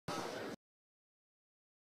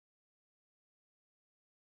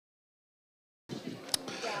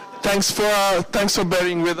Thanks for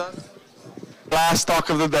bearing with us. Last talk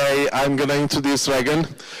of the day, I'm going to introduce Raegan.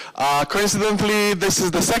 Coincidentally, this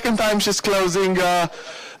is the second time she's closing the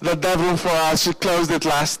dev room for us. She closed it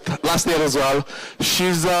last year as well.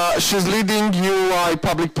 She's leading UI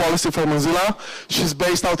public policy for Mozilla. She's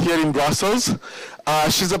based out here in Brussels.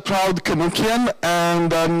 She's a proud Canuckian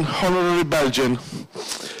and an honorary Belgian,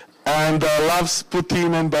 and loves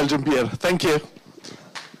poutine and Belgian beer. Thank you.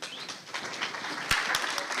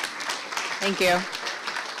 Thank you.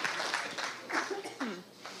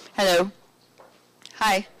 Hello.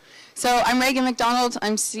 Hi. So I'm Raegan MacDonald.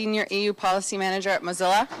 I'm Senior EU Policy Manager at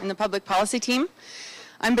Mozilla in the Public Policy team.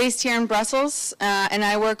 I'm based here in Brussels, and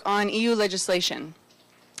I work on EU legislation.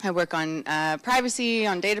 I work on privacy,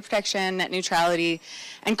 on data protection, net neutrality,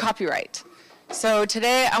 and copyright. So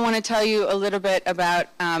today I want to tell you a little bit about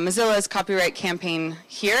Mozilla's copyright campaign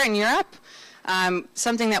here in Europe,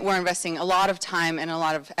 something that we're investing a lot of time and a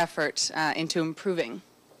lot of effort into improving.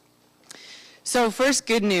 So first,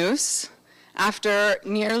 good news. After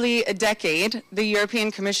nearly a decade, the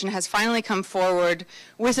European Commission has finally come forward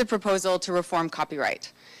with a proposal to reform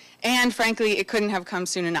copyright. And frankly, it couldn't have come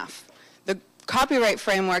soon enough. The copyright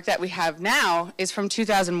framework that we have now is from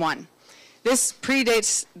 2001. This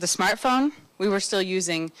predates the smartphone. We were still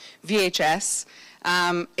using VHS.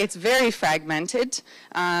 It's very fragmented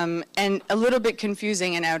and a little bit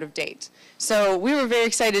confusing and out of date. So we were very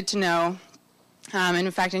excited to know, and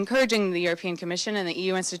in fact encouraging the European Commission and the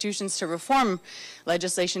EU institutions to reform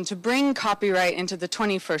legislation to bring copyright into the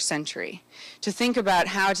 21st century, to think about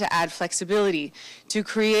how to add flexibility, to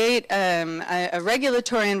create a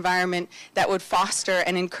regulatory environment that would foster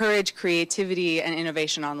and encourage creativity and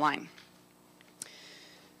innovation online.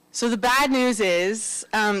 So the bad news is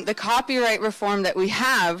the copyright reform that we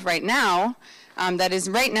have right now, that is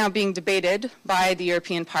right now being debated by the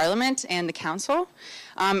European Parliament and the Council,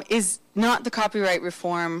 is not the copyright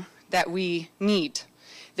reform that we need.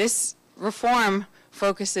 This reform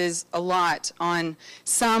focuses a lot on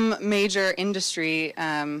some major industry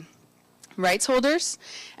rights holders,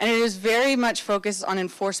 and it is very much focused on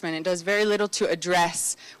enforcement. It does very little to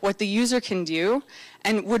address what the user can do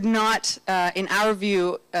and would not, in our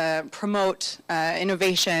view, promote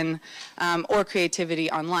innovation or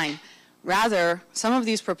creativity online. Rather, some of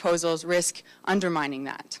these proposals risk undermining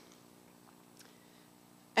that.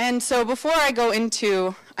 And so before I go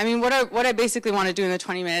into, what I basically want to do in the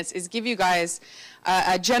 20 minutes is give you guys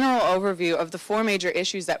a general overview of the 4 major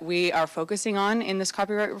issues that we are focusing on in this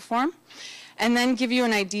copyright reform, and then give you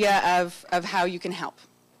an idea of how you can help,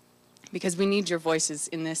 because we need your voices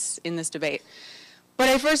in this debate. But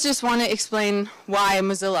I first just want to explain why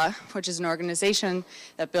Mozilla, which is an organization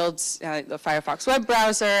that builds the Firefox web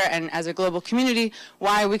browser, and as a global community,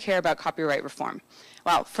 why we care about copyright reform.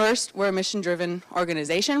 Well, first, we're a mission-driven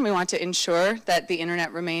organization. We want to ensure that the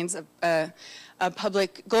internet remains a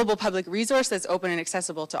global public resource that's open and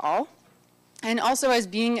accessible to all. And also, as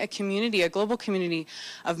being a community, a global community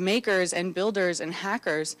of makers and builders and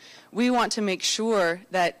hackers, we want to make sure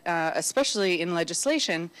that, especially in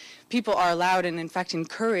legislation, people are allowed and in fact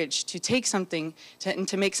encouraged to take something and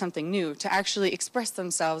to make something new, to actually express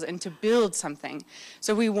themselves and to build something.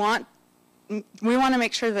 So we want to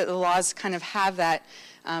make sure that the laws kind of have that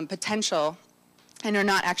potential and are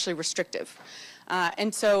not actually restrictive.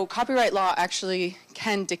 And so copyright law actually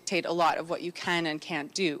can dictate a lot of what you can and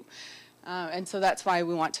can't do. And so that's why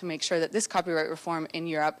we want to make sure that this copyright reform in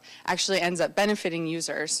Europe actually ends up benefiting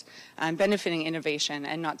users and benefiting innovation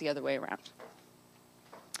and not the other way around.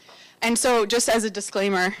 And so just as a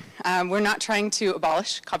disclaimer, we're not trying to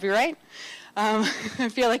abolish copyright. I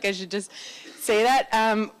feel like I should just say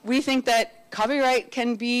that. We think that copyright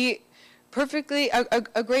can be perfectly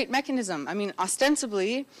a great mechanism. I mean,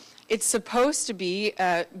 ostensibly, it's supposed to be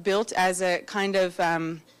built as a kind of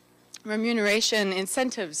remuneration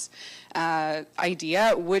incentives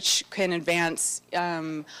idea, which can advance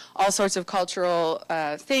all sorts of cultural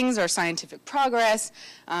things or scientific progress,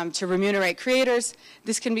 to remunerate creators.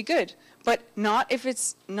 This can be good, but not if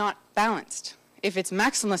it's not balanced. If it's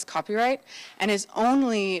maximalist copyright and is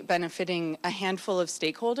only benefiting a handful of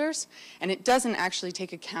stakeholders, and it doesn't actually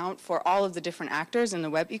take account for all of the different actors in the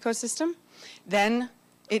web ecosystem, then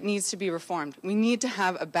it needs to be reformed. We need to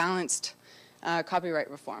have a balanced copyright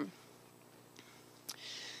reform.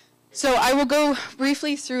 So I will go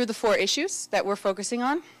briefly through the 4 issues that we're focusing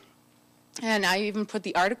on. And I even put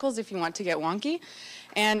the articles if you want to get wonky.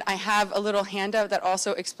 And I have a little handout that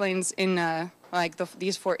also explains in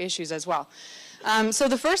these 4 issues as well. So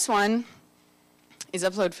the first one is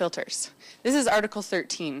upload filters. This is Article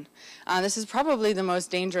 13. This is probably the most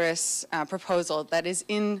dangerous proposal that is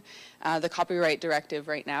in the copyright directive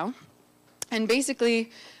right now. And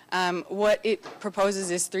basically, what it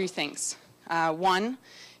proposes is three things. One,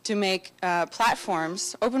 to make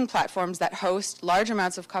platforms, open platforms that host large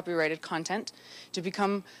amounts of copyrighted content to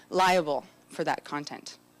become liable for that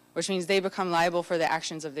content, which means they become liable for the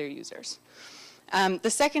actions of their users. The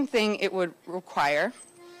second thing it would require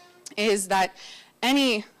is that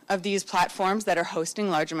any of these platforms that are hosting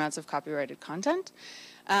large amounts of copyrighted content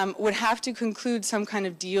would have to conclude some kind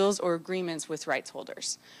of deals or agreements with rights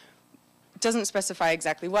holders. It doesn't specify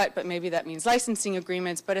exactly what, but maybe that means licensing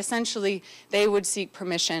agreements, but essentially they would seek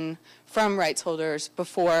permission from rights holders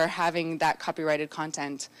before having that copyrighted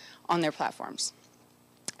content on their platforms.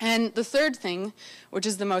 And the third thing, which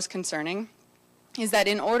is the most concerning, is that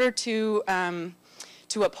in order to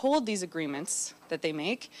uphold these agreements that they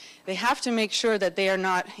make, they have to make sure that they are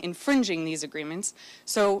not infringing these agreements.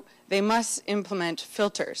 So they must implement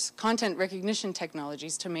filters, content recognition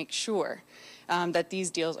technologies to make sure that these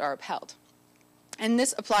deals are upheld. And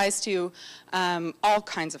this applies to all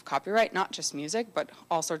kinds of copyright, not just music, but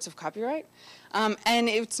all sorts of copyright. And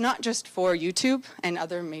it's not just for YouTube and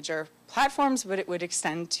other major platforms, but it would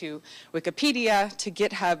extend to Wikipedia, to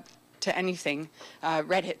GitHub, to anything,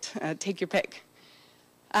 Reddit, take your pick.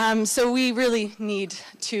 So we really need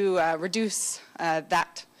to reduce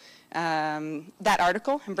that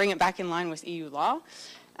article and bring it back in line with EU law.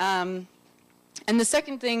 And the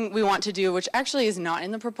second thing we want to do, which actually is not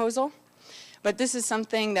in the proposal, but this is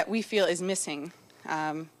something that we feel is missing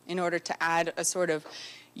in order to add a sort of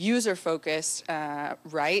user-focused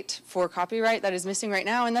right for copyright that is missing right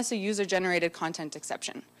now, and that's a user-generated content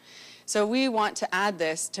exception. So we want to add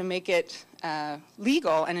this to make it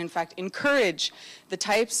legal and, in fact, encourage the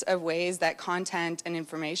types of ways that content and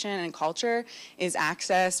information and culture is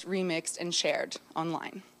accessed, remixed, and shared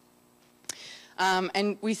online.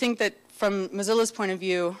 And we think that from Mozilla's point of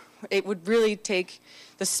view, it would really take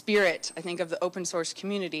the spirit, I think, of the open source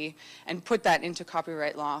community and put that into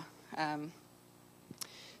copyright law.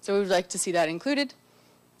 So we would like to see that included.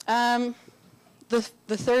 The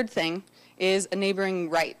third thing is a neighboring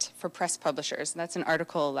right for press publishers. That's in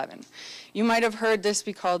Article 11. You might have heard this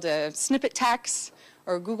be called a snippet tax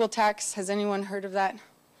or Google tax. Has anyone heard of that?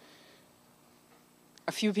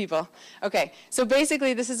 A few people. Okay, so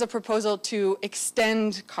basically this is a proposal to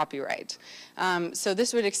extend copyright. So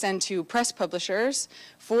this would extend to press publishers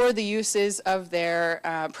for the uses of their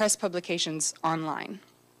press publications online.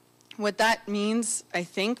 What that means, I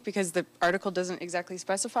think, because the article doesn't exactly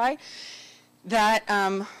specify, that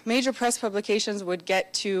major press publications would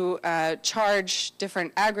get to charge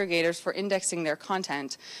different aggregators for indexing their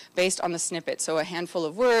content based on the snippet, so a handful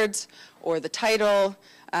of words or the title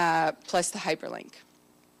plus the hyperlink.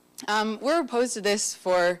 We're opposed to this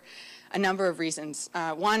for a number of reasons.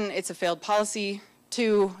 One, it's a failed policy.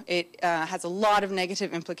 Two, it has a lot of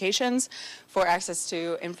negative implications for access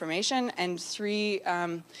to information. And three,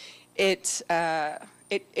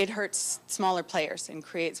 it hurts smaller players and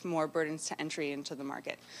creates more burdens to entry into the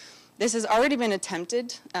market. This has already been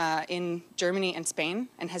attempted in Germany and Spain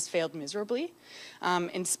and has failed miserably.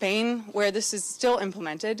 In Spain, where this is still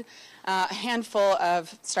implemented, a handful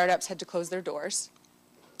of startups had to close their doors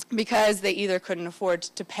because they either couldn't afford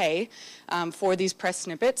to pay for these press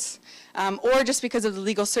snippets or just because of the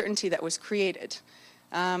legal certainty that was created.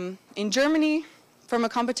 In Germany, from a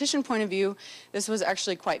competition point of view, this was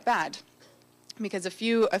actually quite bad, because a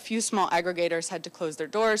few small aggregators had to close their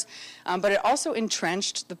doors, but it also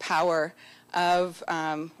entrenched the power of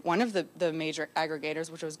one of the major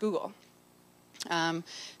aggregators, which was Google.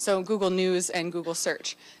 So Google News and Google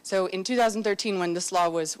Search. So in 2013, when this law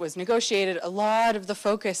was negotiated, a lot of the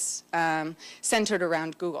focus centered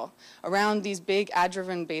around Google, around these big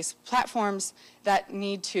ad-driven based platforms that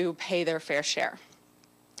need to pay their fair share.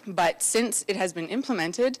 But since it has been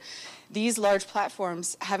implemented, these large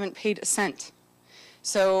platforms haven't paid a cent.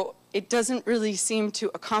 So it doesn't really seem to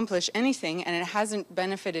accomplish anything, and it hasn't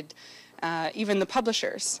benefited even the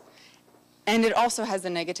publishers. And it also has the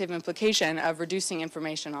negative implication of reducing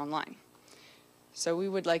information online. So we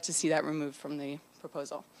would like to see that removed from the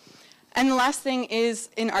proposal. And the last thing is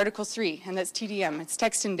in Article 3, and that's TDM. It's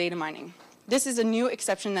text and data mining. This is a new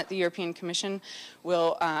exception that the European Commission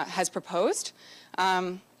has proposed.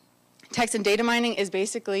 Text and data mining is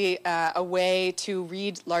basically a way to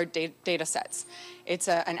read large data sets. It's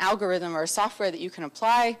an algorithm or a software that you can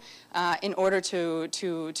apply in order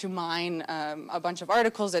to mine a bunch of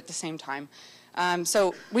articles at the same time.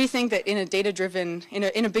 So we think that in a data-driven,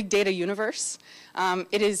 in a big data universe,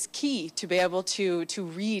 it is key to be able to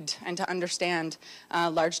read and to understand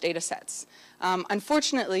large data sets.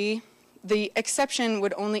 Unfortunately, the exception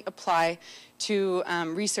would only apply to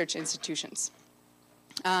research institutions.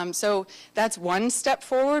 So that's one step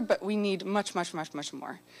forward, but we need much, much, much, much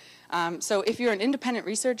more. So if you're an independent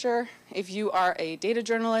researcher, if you are a data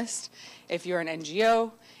journalist, if you're an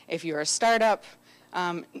NGO, if you're a startup,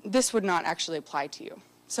 this would not actually apply to you.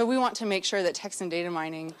 So we want to make sure that text and data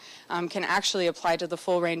mining can actually apply to the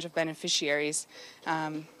full range of beneficiaries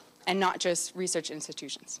and not just research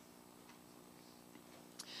institutions.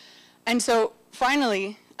 And so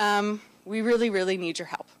finally, we really, really need your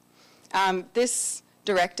help. This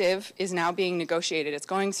directive is now being negotiated. It's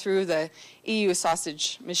going through the EU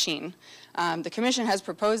sausage machine. The Commission has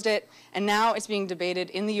proposed it, and now it's being debated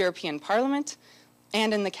in the European Parliament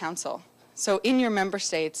and in the Council. So in your member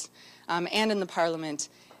states and in the Parliament,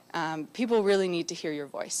 people really need to hear your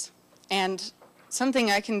voice. And something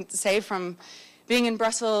I can say from being in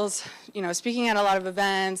Brussels, speaking at a lot of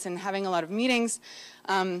events and having a lot of meetings,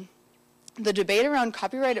 the debate around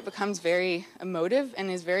copyright, it becomes very emotive and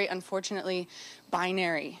is very, unfortunately,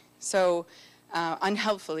 binary. So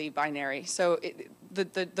unhelpfully binary. So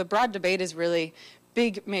the broad debate is really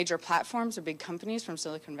big major platforms or big companies from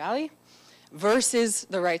Silicon Valley versus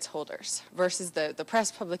the rights holders, versus the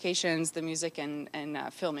press publications, the music and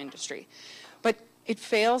film industry. But it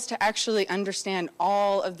fails to actually understand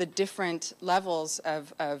all of the different levels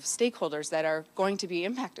of stakeholders that are going to be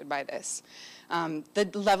impacted by this. The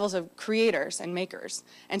levels of creators and makers.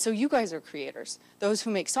 And so you guys are creators, those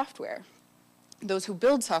who make software, those who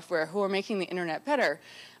build software, who are making the internet better.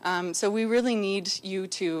 So we really need you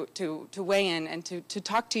to weigh in and to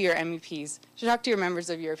talk to your MEPs, to talk to your members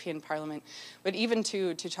of European Parliament, but even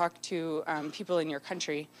to talk to people in your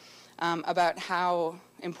country about how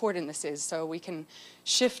important this is, so we can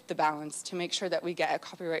shift the balance to make sure that we get a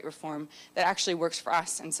copyright reform that actually works for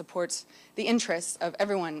us and supports the interests of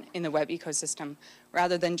everyone in the web ecosystem,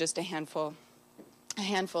 rather than just a handful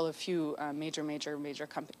of few major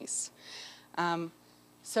companies.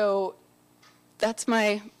 So that's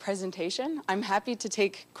my presentation. I'm happy to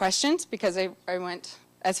take questions because I went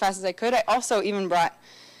as fast as I could. I also even brought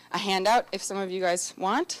a handout if some of you guys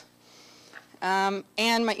want. And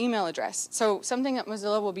my email address. So something that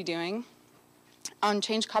Mozilla will be doing on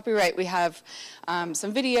Change Copyright, we have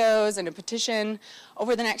some videos and a petition.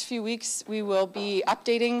 Over the next few weeks, we will be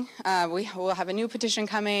updating. We will have a new petition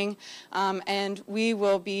coming, and we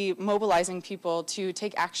will be mobilizing people to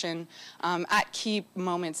take action at key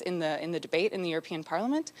moments in the debate in the European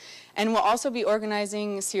Parliament. And we'll also be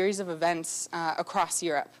organizing a series of events across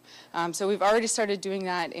Europe. So we've already started doing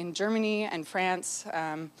that in Germany and France,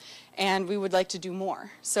 and we would like to do more.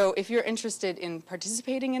 So if you're interested in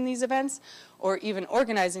participating in these events or even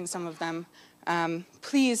organizing some of them,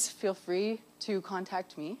 please feel free to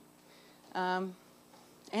contact me. And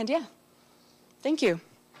yeah, thank you.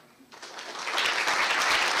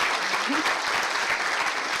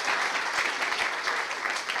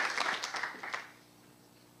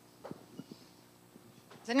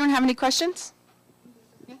 Does anyone have any questions?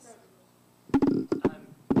 Yes?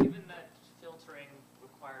 Given that filtering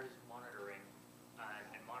requires monitoring,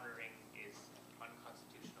 and monitoring is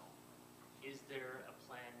unconstitutional, is there a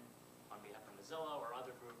plan on behalf of Mozilla or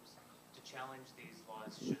other groups to challenge these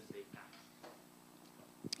laws should they pass?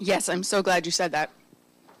 Yes, I'm so glad you said that.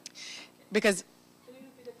 Because, Can you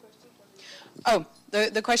repeat the question for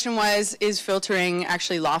me? the question was, is filtering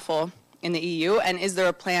actually lawful in the EU, and is there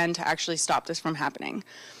a plan to actually stop this from happening?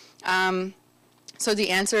 So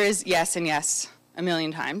the answer is yes and yes, a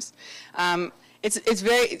million times. It's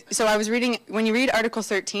very, so I was reading, when you read Article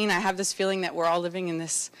 13, I have this feeling that we're all living in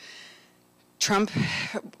this Trump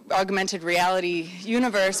augmented reality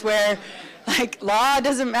universe where like law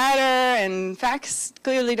doesn't matter and facts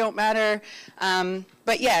clearly don't matter.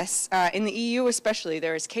 But yes, in the EU especially,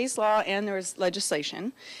 there is case law and there is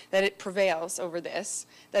legislation that it prevails over this,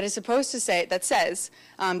 that is supposed to say, that says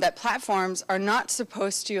that platforms are not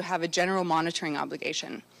supposed to have a general monitoring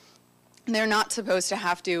obligation. They're not supposed to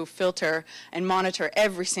have to filter and monitor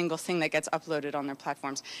every single thing that gets uploaded on their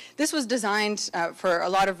platforms. This was designed for a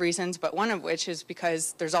lot of reasons, but one of which is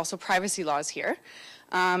because there's also privacy laws here.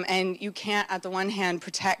 And you can't, at the one hand,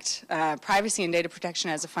 protect privacy and data protection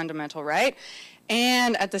as a fundamental right,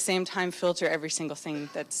 and at the same time filter every single thing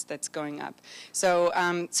that's going up.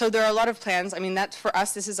 So, so there are a lot of plans. I mean, that's, for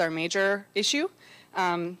us, this is our major issue.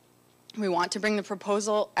 We want to bring the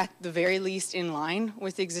proposal at the very least in line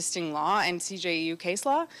with existing law and CJEU case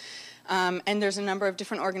law. And there's a number of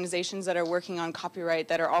different organizations that are working on copyright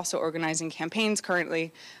that are also organizing campaigns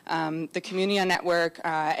currently. The Community Network,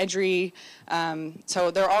 EDRI,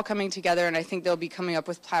 so they're all coming together, and I think they'll be coming up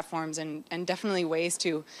with platforms and definitely ways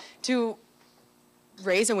to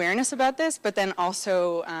raise awareness about this, but then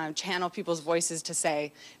also channel people's voices to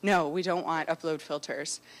say, no, we don't want upload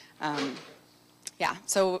filters. Yeah,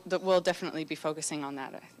 so we'll definitely be focusing on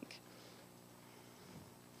that, I think.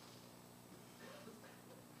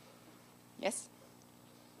 Yes?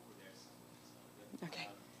 Okay.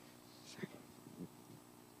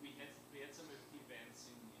 We had some events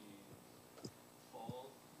in the fall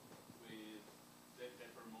with that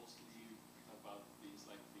were mostly about things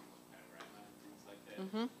like the panorama and things like that.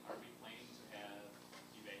 Mm-hmm. Are we planning to have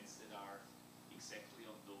events that are exactly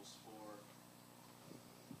on those four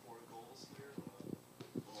goals here,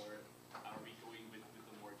 or are we going with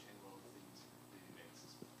the more general things, the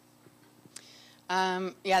events?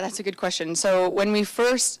 Yeah, that's a good question. So when we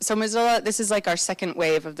first, so Mozilla, this is like our second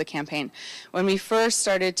wave of the campaign. When we first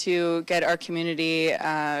started to get our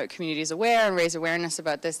communities aware and raise awareness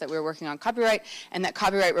about this, that we were working on copyright and that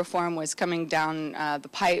copyright reform was coming down the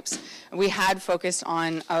pipes, we had focused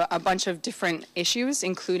on a bunch of different issues,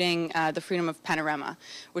 including the freedom of panorama,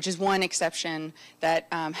 which is one exception that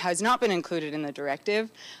has not been included in the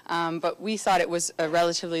directive, but we thought it was a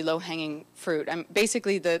relatively low-hanging fruit.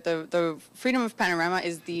 Basically, the freedom of panorama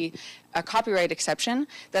is a copyright exception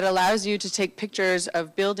that allows you to take pictures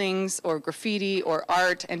of buildings or graffiti or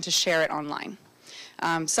art and to share it online.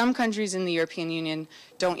 Some countries in the European Union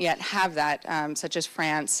don't yet have that, such as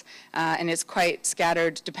France, and it's quite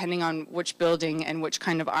scattered depending on which building and which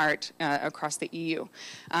kind of art across the EU.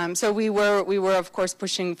 So we were of course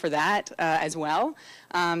pushing for that as well.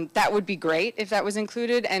 That would be great if that was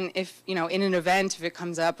included, and if, you know, in an event, if it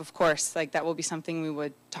comes up, of course, like that will be something we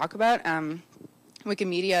would talk about.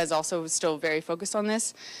 Wikimedia is also still very focused on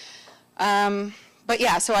this. But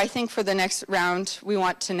yeah, so I think for the next round, we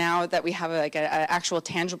want to, now that we have an actual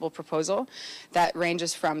tangible proposal that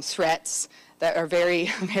ranges from threats that are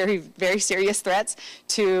very, very, very serious threats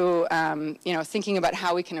to, you know, thinking about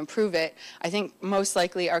how we can improve it. I think most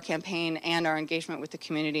likely our campaign and our engagement with the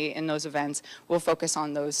community in those events will focus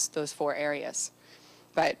on those four areas.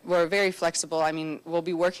 But we're very flexible. I mean, we'll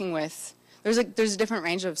be working with, there's a different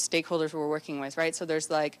range of stakeholders we're working with, right? So there's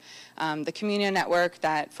like the Community Network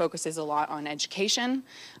that focuses a lot on education,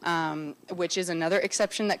 which is another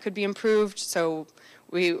exception that could be improved. So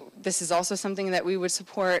this is also something that we would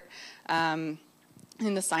support.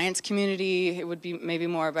 In the science community, it would be maybe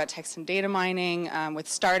more about text and data mining. With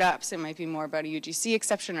startups, it might be more about a UGC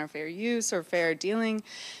exception or fair use or fair dealing.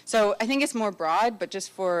 So I think it's more broad, but just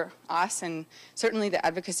for us, and certainly the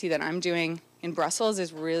advocacy that I'm doing in Brussels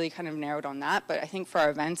is really kind of narrowed on that. But I think for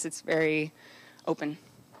our events, it's very open.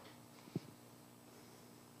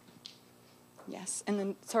 Yes, and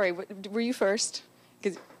then, sorry, were you first?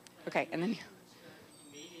 Okay, and then you.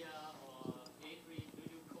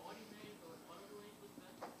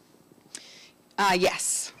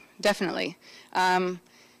 Yes, definitely.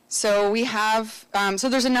 So we have, so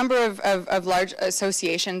there's a number of large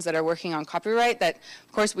associations that are working on copyright that,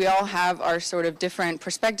 of course, we all have our sort of different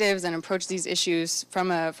perspectives and approach these issues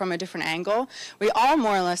from a different angle. We all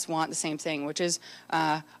more or less want the same thing, which is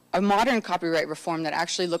a modern copyright reform that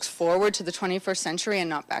actually looks forward to the 21st century and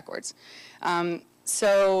not backwards.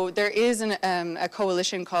 So there is a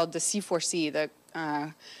coalition called the C4C,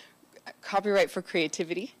 the Copyright for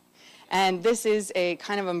Creativity. And this is a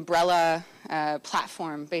kind of umbrella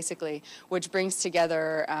platform, basically, which brings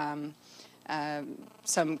together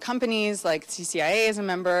some companies like CCIA as a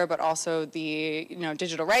member, but also the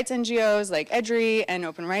digital rights NGOs like EDRI and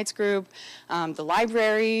Open Rights Group, the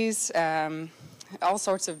libraries, all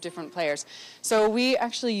sorts of different players. So we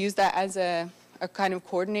actually use that as a kind of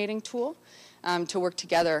coordinating tool to work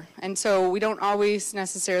together. And so we don't always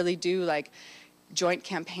necessarily do like joint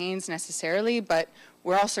campaigns necessarily, but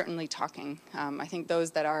we're all certainly talking. I think those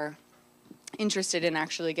that are interested in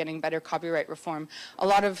actually getting better copyright reform, a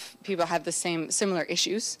lot of people have the similar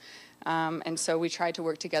issues. And so we try to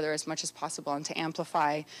work together as much as possible and to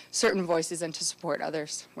amplify certain voices and to support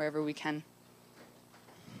others wherever we can.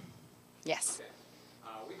 Yes? Okay.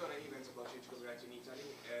 We got an event about change copyright in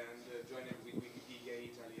Italy and joined with Wikipedia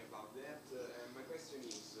Italy about that. And my question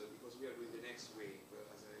is, because we are doing the next wave,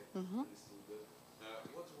 as I understood,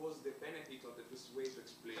 what was the benefit of the first wave to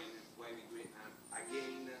explain why we do it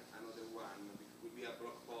again another one? Would be a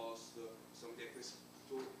blog post, something to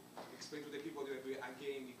explain to the people that we do it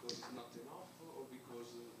again because it's not enough or because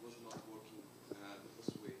it was not working the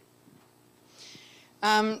first way?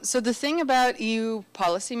 So the thing about EU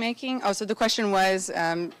policymaking, so the question was,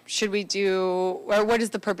 should we do, or what is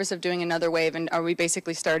the purpose of doing another wave, and are we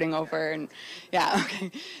basically starting over? And yeah,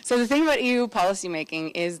 okay. So the thing about EU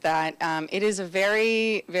policymaking is that it is a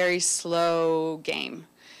very, very slow game.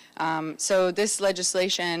 So this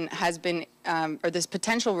legislation has been, or this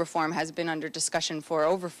potential reform has been under discussion for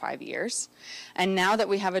over 5 years. And now that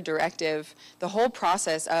we have a directive, the whole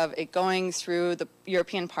process of it going through the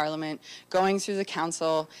European Parliament, going through the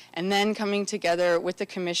Council, and then coming together with the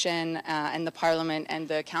Commission and the Parliament and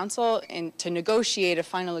the Council to negotiate a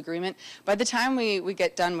final agreement, by the time we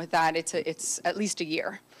get done with that, it's at least a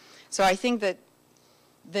year. So I think that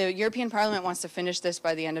the European Parliament wants to finish this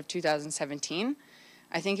by the end of 2017.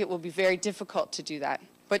 I think it will be very difficult to do that.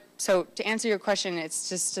 But so to answer your question, it's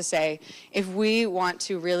just to say, if we want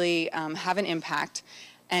to really have an impact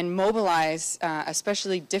and mobilize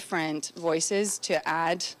especially different voices to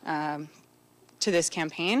add to this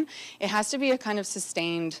campaign, it has to be a kind of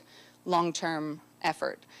sustained long-term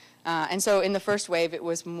effort. And so in the first wave, it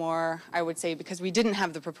was more, I would say, because we didn't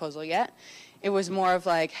have the proposal yet, it was more of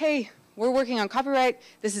like, hey, we're working on copyright,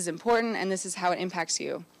 this is important, and this is how it impacts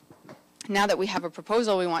you. Now that we have a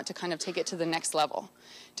proposal, we want to kind of take it to the next level,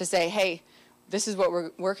 to say, hey, this is what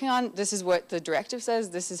we're working on, this is what the directive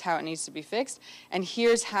says, this is how it needs to be fixed, and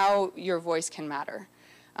here's how your voice can matter.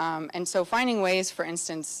 And so finding ways, for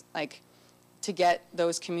instance, like to get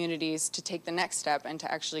those communities to take the next step and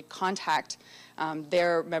to actually contact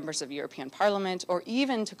their members of European Parliament, or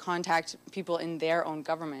even to contact people in their own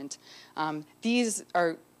government. These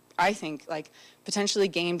are, I think, like potentially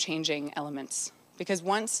game-changing elements. Because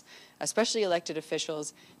once, especially elected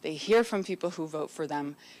officials, they hear from people who vote for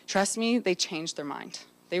them, trust me, they change their mind.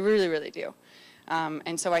 They really, really do.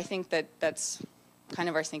 And so I think that that's kind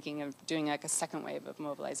of our thinking of doing like a second wave of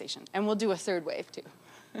mobilization. And we'll do a third wave too.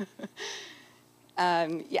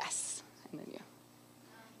 Yes, and then you.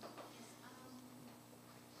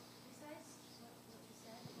 Besides what you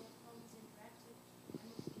said about Commons Interactive,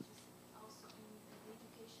 and also in the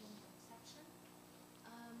education section,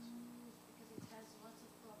 because it has lots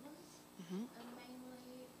of problems,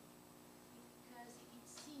 mainly because it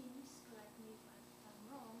seems, correct me if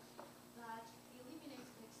I'm wrong, that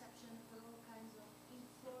eliminates the exception for all kinds of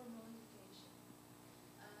informal education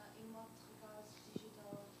in what regards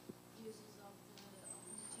digital uses of the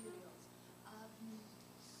materials.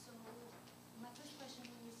 So my first question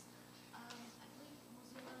is, I believe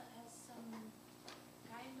Mozilla has some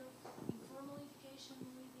kind of informal education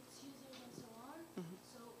with its users and so on.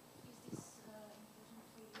 So is this important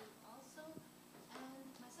for you also? And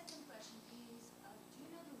my second question is, do you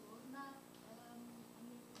know the roadmap on the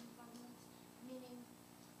European Parliament? Meaning,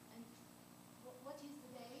 and what is the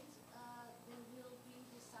date they will be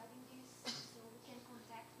deciding this, so we can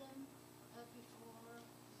contact them before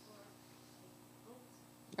vote?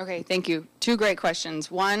 Okay, thank you. Two great questions.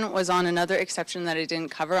 One was on another exception that I didn't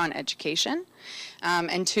cover on education,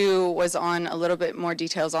 and two was on a little bit more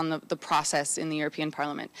details on the process in the European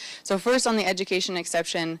Parliament. So first on the education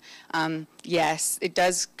exception, yes, it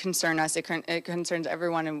does concern us. It concerns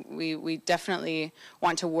everyone, and we definitely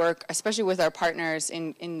want to work, especially with our partners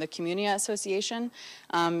in the Community Association,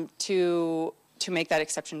 to make that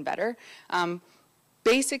exception better.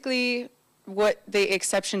 Basically, what the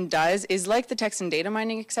exception does is like the text and data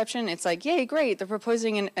mining exception. It's like, yay, great, they're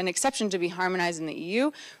proposing an exception to be harmonized in the EU,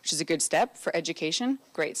 which is a good step for education,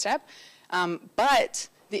 great step. But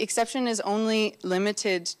the exception is only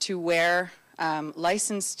limited to where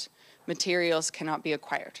licensed materials cannot be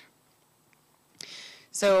acquired.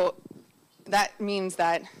 So that means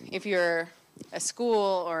that if you're a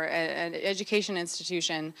school or an education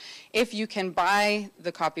institution, if you can buy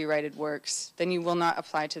the copyrighted works, then you will not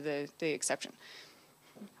apply to the exception,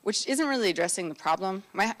 which isn't really addressing the problem.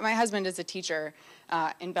 My husband is a teacher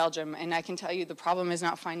in Belgium, and I can tell you the problem is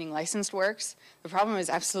not finding licensed works. The problem is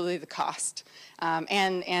absolutely the cost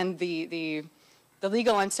and the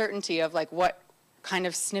legal uncertainty of like what kind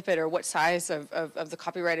of snippet or what size of the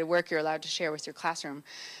copyrighted work you're allowed to share with your classroom.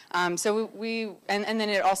 So and then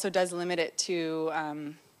it also does limit it to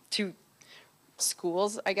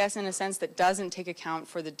schools, I guess, in a sense that doesn't take account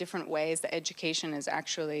for the different ways that education is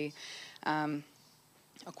actually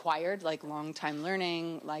acquired, like long-time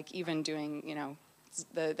learning, like even doing, you know,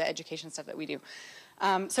 the education stuff that we do.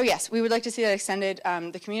 So yes, we would like to see that extended.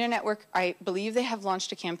 The Community Network, I believe they have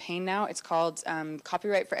launched a campaign now. It's called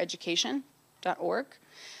copyrightforeducation.org.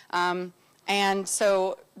 And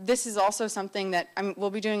so this is also something that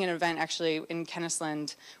we'll be doing an event actually in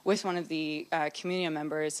Kennisland with one of the community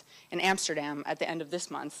members in Amsterdam at the end of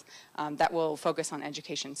this month that will focus on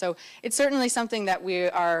education. So it's certainly something that we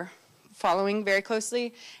are following very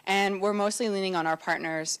closely, and we're mostly leaning on our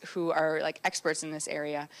partners who are like experts in this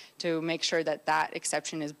area to make sure that that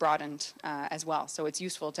exception is broadened as well, so it's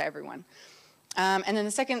useful to everyone. And then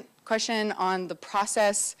the second question on the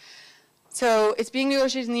process. So it's being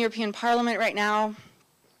negotiated in the European Parliament right now.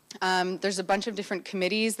 There's a bunch of different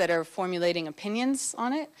committees that are formulating opinions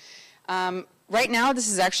on it. Right now, this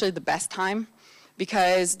is actually the best time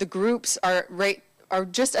because the groups are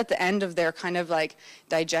just at the end of their kind of like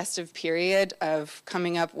digestive period of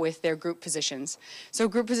coming up with their group positions. So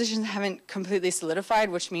group positions haven't completely solidified,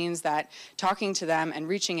 which means that talking to them and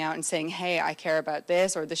reaching out and saying, hey, I care about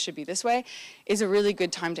this or this should be this way is a really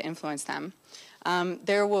good time to influence them.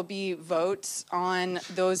 There will be votes on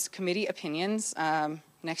those committee opinions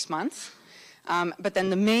next month. But then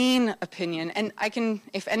the main opinion, and I can,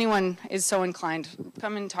 if anyone is so inclined,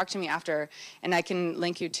 come and talk to me after, and I can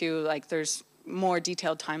link you to, like, there's more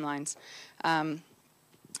detailed timelines.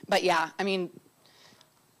 But yeah, I mean,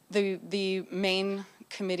 the main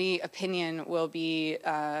committee opinion will be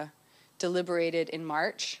deliberated in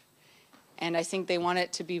March, and I think they want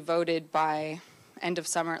it to be voted by end of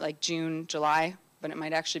summer, like June, July, but it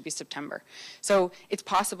might actually be September. So it's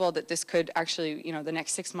possible that this could actually, you know, the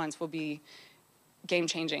next 6 months will be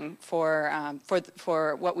game-changing for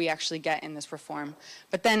what we actually get in this reform.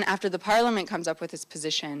 But then after the Parliament comes up with its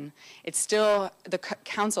position, it's still, the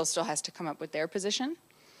Council still has to come up with their position.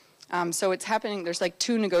 So it's happening, there's like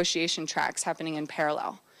 2 negotiation tracks happening in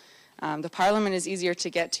parallel. The Parliament is easier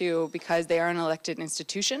to get to because they are an elected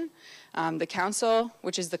institution. The Council,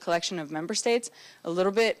 which is the collection of member states, a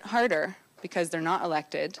little bit harder because they're not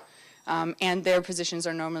elected. And their positions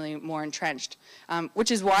are normally more entrenched,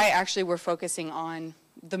 which is why actually we're focusing on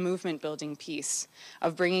the movement building piece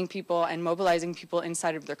of bringing people and mobilizing people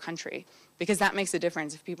inside of their country, because that makes a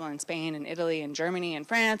difference. If people in Spain and Italy and Germany and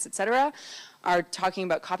France, et cetera, are talking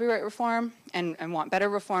about copyright reform and want better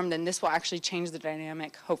reform, then this will actually change the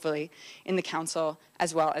dynamic, hopefully, in the Council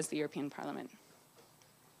as well as the European Parliament.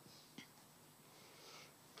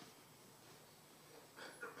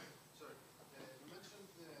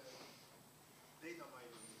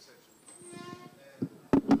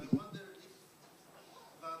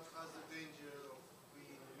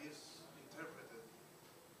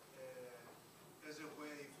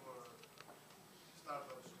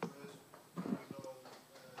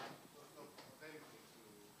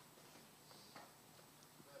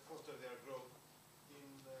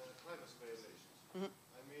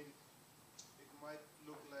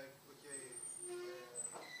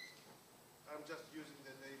 Just using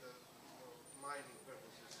the data for mining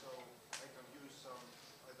purposes, so I can use some,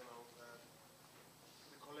 I don't know,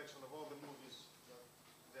 the collection of all the movies that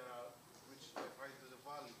there are, which I find as a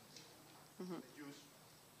valid use.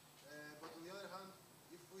 But on the other hand,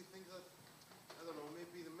 if we think that, I don't know,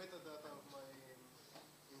 maybe the metadata of my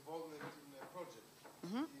involvement in a project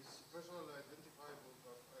is personally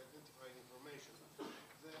identifying information,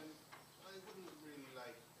 then I wouldn't really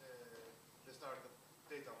like the start of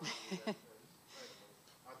data mining.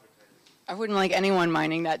 I wouldn't like anyone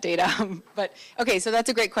mining that data. But okay, so that's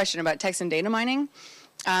a great question about text and data mining.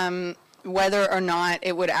 Whether or not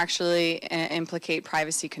it would actually implicate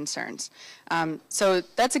privacy concerns. So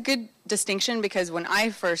that's a good distinction, because when I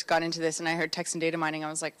first got into this and I heard text and data mining, I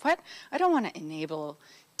was like, what? I don't want to enable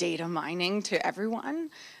data mining to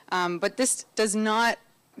everyone. But this does not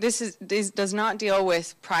deal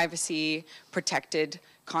with privacy protected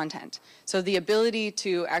content. So the ability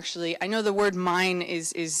to actually, I know the word mine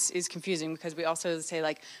is confusing, because we also say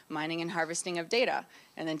like mining and harvesting of data,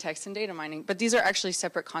 and then text and data mining, but these are actually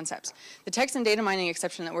separate concepts. The text and data mining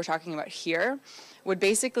exception that we're talking about here would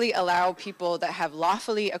basically allow people that have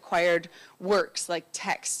lawfully acquired works like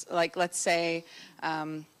text, like let's say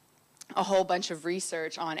a whole bunch of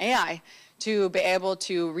research on AI, to be able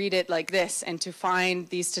to read it like this and to find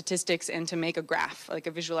these statistics and to make a graph, like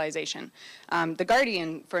a visualization. The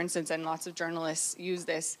Guardian, for instance, and lots of journalists use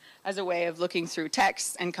this as a way of looking through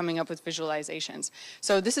text and coming up with visualizations.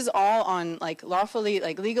 So this is all on like lawfully,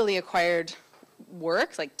 like legally acquired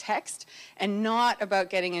work, like text, and not about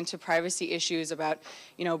getting into privacy issues about,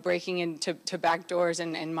 you know, breaking into backdoors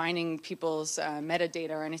and mining people's metadata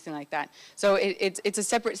or anything like that. So it's a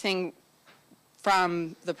separate thing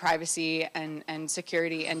from the privacy and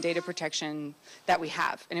security and data protection that we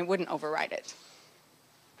have, and it wouldn't override it.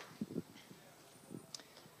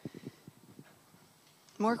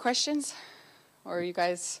 More questions? Or are you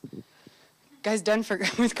guys done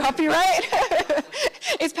with copyright?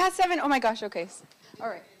 It's past 7. Oh my gosh, okay. All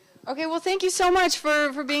right. Okay, well, thank you so much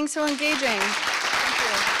for being so engaging.